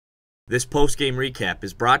This post-game recap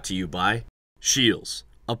is brought to you by Shields,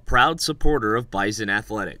 a proud supporter of Bison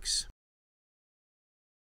Athletics.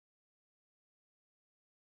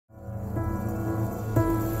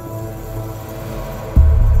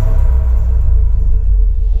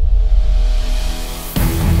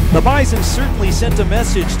 The Bison certainly sent a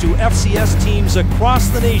message to FCS teams across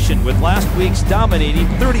the nation with last week's dominating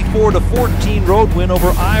 34-14 road win over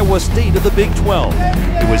Iowa State of the Big 12.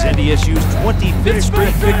 It was NDSU's 25th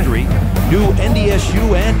straight victory, new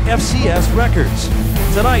NDSU and FCS records.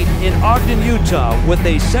 Tonight in Ogden, Utah, with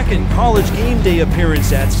a second college game day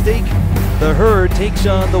appearance at stake, the Herd takes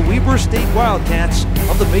on the Weber State Wildcats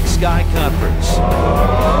of the Big Sky Conference.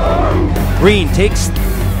 Green takes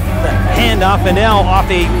the handoff, and now off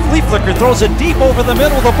a flea flicker, throws it deep over the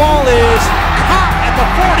middle. The ball is caught at the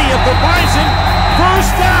 40 of the Bison.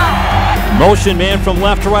 First down. Motion man from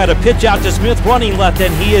left to right, a pitch out to Smith running left,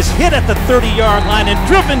 and he is hit at the 30-yard line and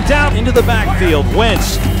driven down into the backfield.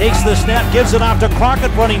 Wentz takes the snap, gives it off to Crockett,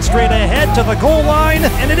 running straight ahead to the goal line,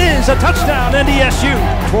 and it is a touchdown, NDSU.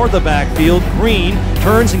 Toward the backfield, Green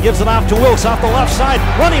turns and gives it off to Wilkes off the left side,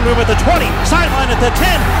 running room at the 20, sideline at the 10,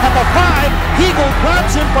 at the 5, Heagle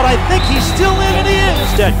grabs him, but I think he's still in, and he is.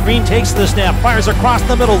 Instead, Green takes the snap, fires across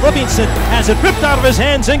the middle, Livingston has it ripped out of his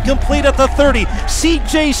hands, incomplete at the 30,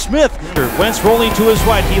 C.J. Smith. Wentz rolling to his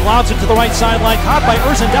right, he lobs it to the right sideline, caught by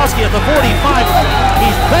Urzendowski at the 45,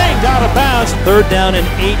 he's banged out of bounds. Third down and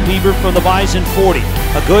 8, Weber from the Bison 40.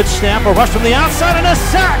 A good snap, a rush from the outside, and a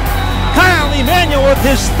sack! Kyle Emanuel with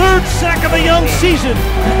his third sack of the young season.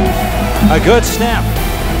 A good snap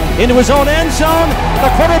into his own end zone.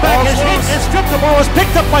 The quarterback is hit and stripped. The ball is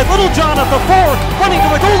picked up by Littlejohn at the 4, running to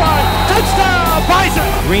the goal line. Touchdown, Bison!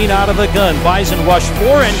 Green out of the gun. Bison rush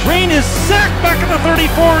 4, and Green is sacked back at the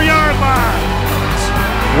 34-yard line.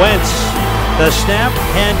 Wentz, the snap,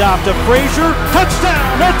 handoff to Frazier. Touchdown,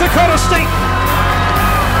 North Dakota State!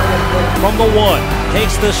 From the 1,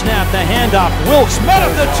 takes the snap, the handoff. Wilkes met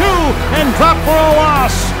at the 2 and dropped for a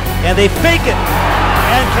loss. And they fake it.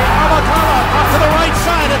 And Kamakala off to the right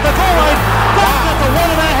side at the goal line. Back at the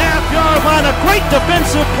 1.5-yard line. A great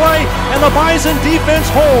defensive play, and the Bison defense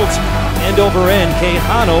holds. End over end,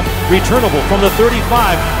 Quijano returnable from the 35,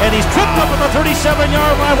 and he's tripped up at the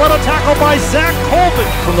 37-yard line. What a tackle by Zach Colvin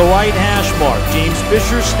from the right hash mark. James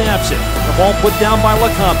Fisher snaps it. The ball put down by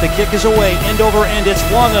LeCompte. The kick is away, end over end. It's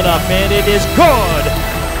long enough, and it is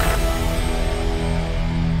good.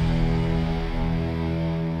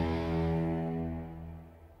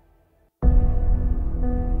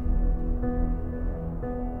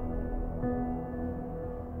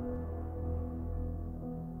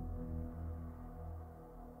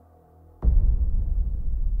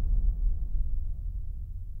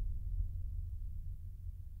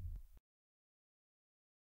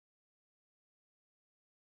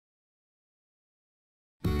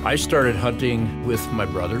 I started hunting with my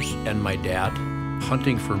brothers and my dad.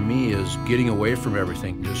 Hunting for me is getting away from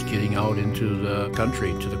everything, just getting out into the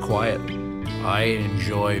country, to the quiet. I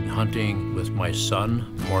enjoy hunting with my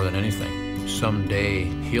son more than anything. Someday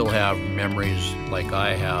he'll have memories like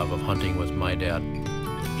I have of hunting with my dad.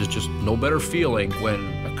 There's just no better feeling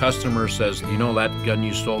when a customer says, you know, that gun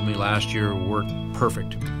you sold me last year worked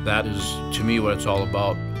perfect. That is, to me, what it's all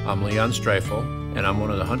about. I'm Leon Streifel, and I'm one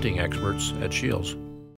of the hunting experts at Shields.